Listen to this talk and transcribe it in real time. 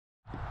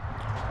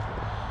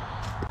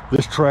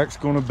This track's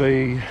going to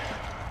be,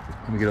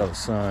 let me get out of the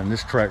sun.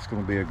 This track's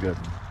going to be a good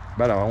one.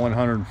 About a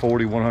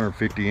 140,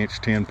 150 inch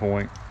 10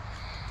 point.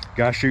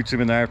 Guy shoots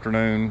him in the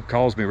afternoon,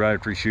 calls me right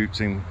after he shoots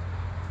him.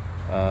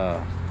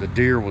 The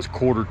deer was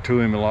quartered to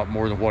him a lot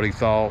more than what he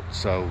thought.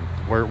 So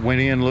where it went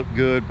in looked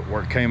good, but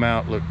where it came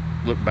out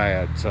looked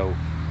bad. So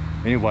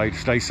anyway,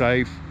 stay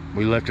safe.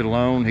 We left it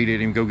alone. He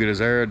didn't even go get his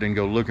arrow, didn't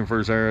go looking for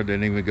his arrow,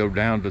 didn't even go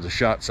down to the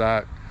shot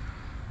site.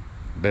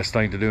 Best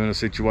thing to do in a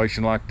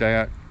situation like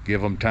that,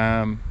 give them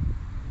time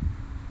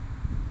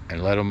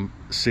and let them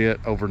sit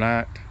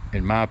overnight,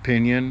 in my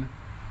opinion.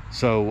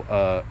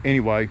 So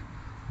anyway,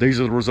 these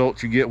are the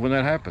results you get when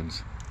that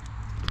happens.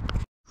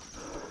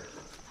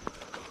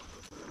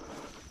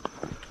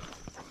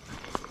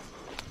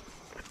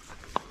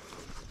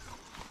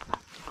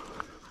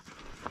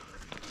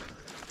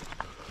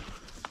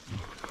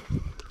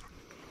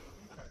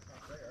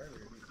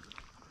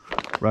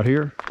 Right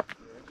here?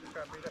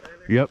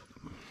 Yep.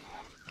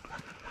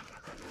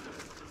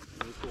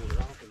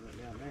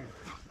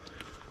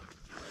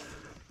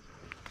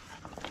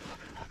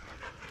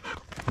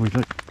 What do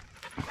you think?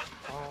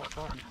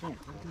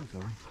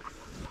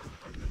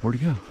 Where'd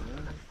he go?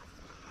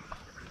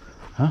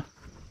 Huh?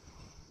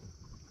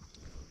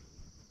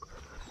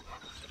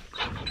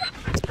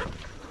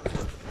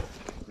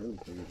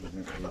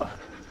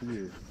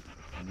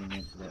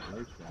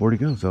 Where'd he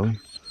go, Zoe?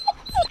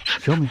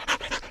 Show me.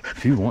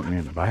 She wanting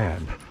in the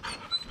bad.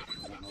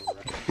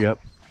 Yep.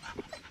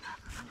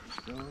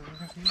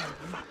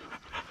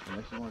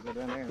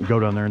 Go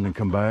down there and then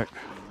come back.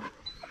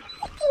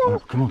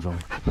 Oh, come on, Zoe.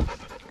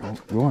 Oh,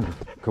 go under.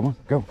 Come on,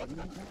 go.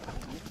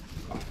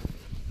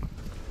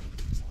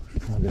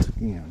 Let's try this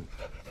again.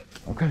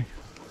 Okay.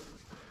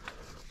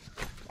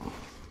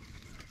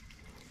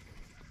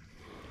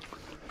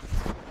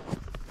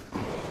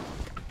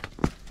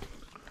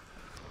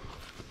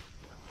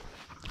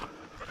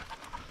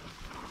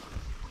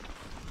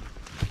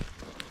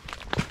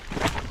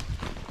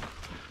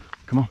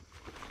 Come on.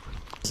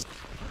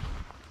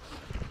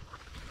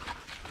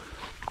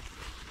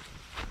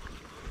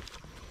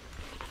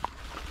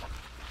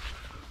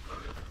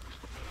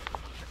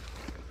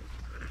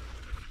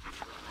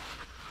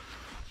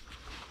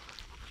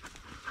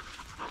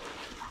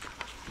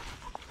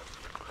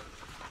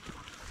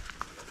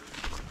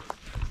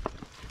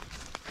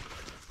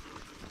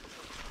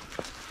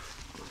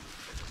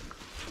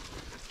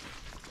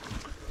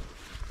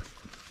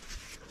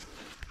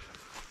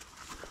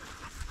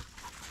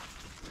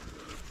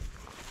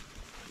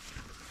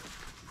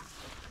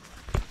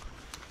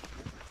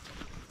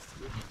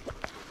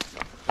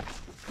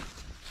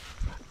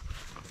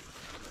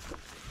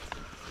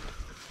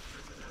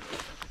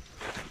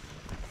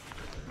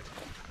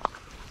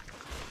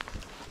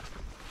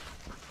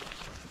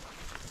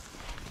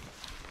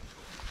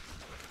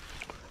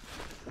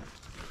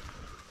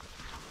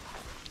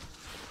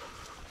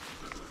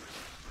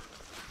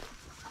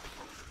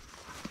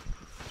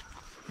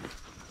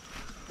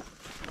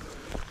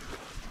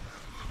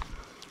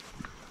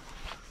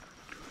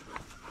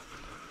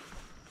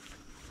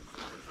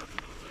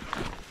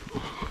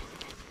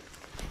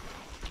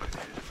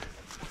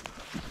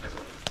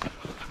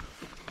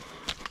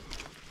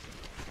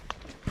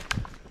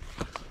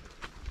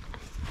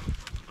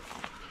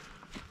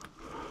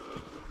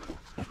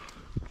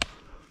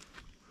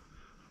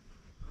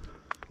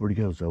 Where'd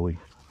he go, Zoe?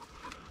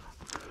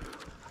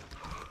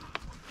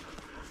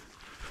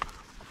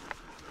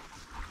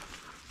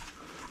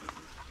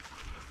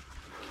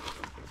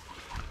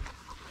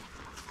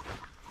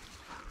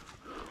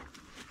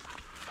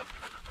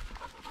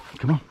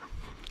 Come on.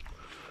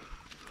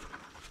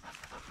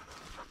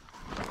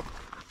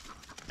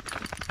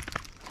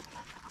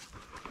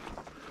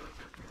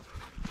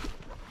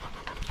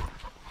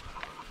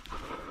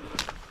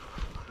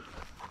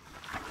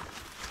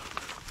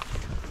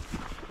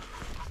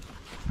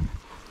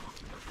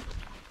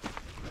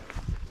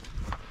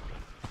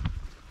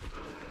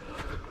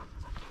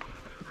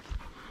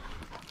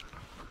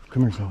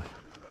 Come here, Zoe.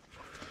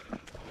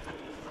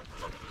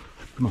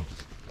 Come on.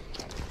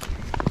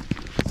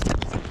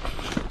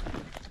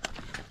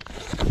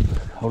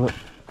 Hold up.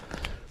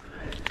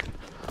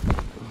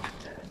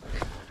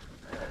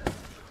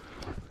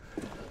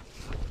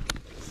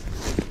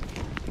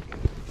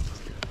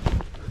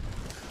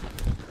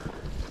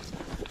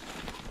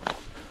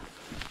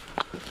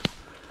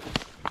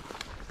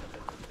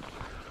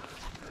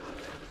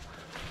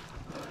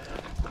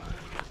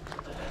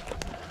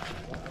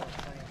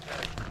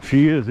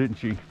 She is, isn't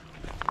she?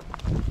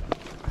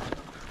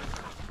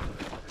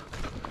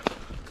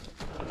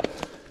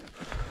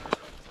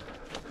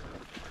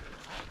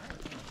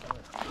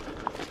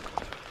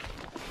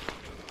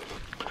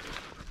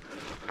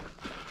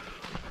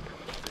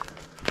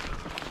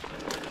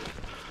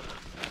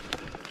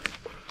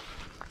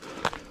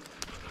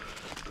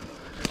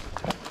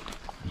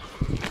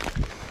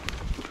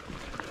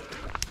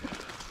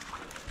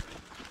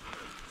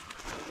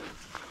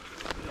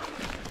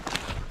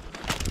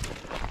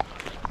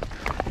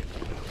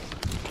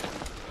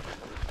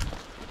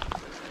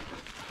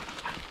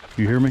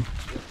 You hear me?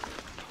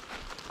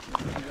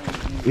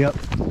 Yep.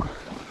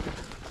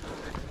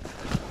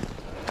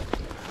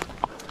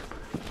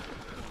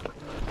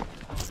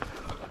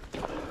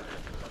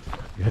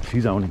 Yep,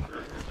 she's on him.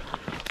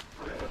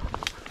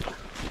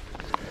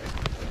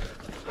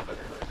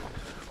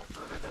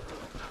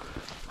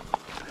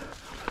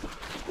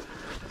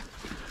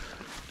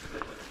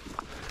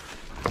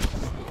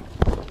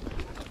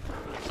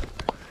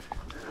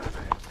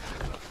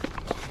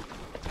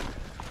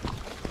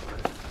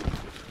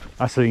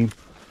 I see him.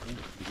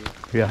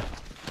 Yeah,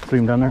 see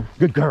him down there.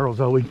 Good girl,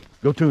 Zoe.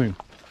 Go to him.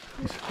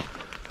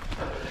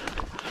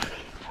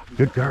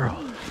 Good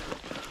girl.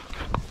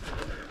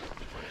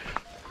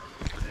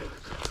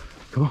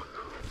 Come on.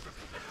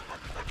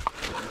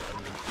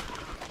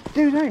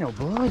 Dude, there ain't no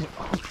blood.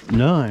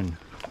 None.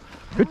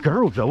 Good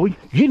girl, Zoe.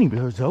 Get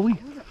him, Zoe.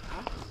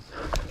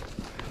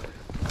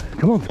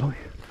 Come on, Zoe.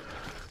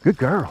 Good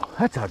girl.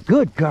 That's a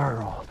good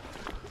girl.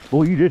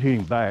 Boy, you did hit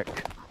him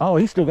back. Oh,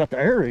 he's still got the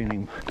air in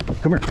him.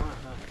 Come here.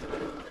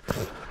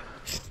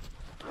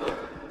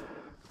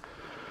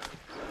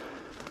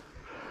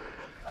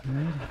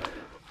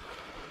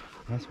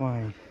 That's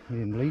why he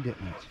didn't bleed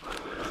that much.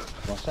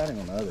 Well, I shot him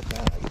on the other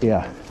side.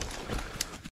 Yeah.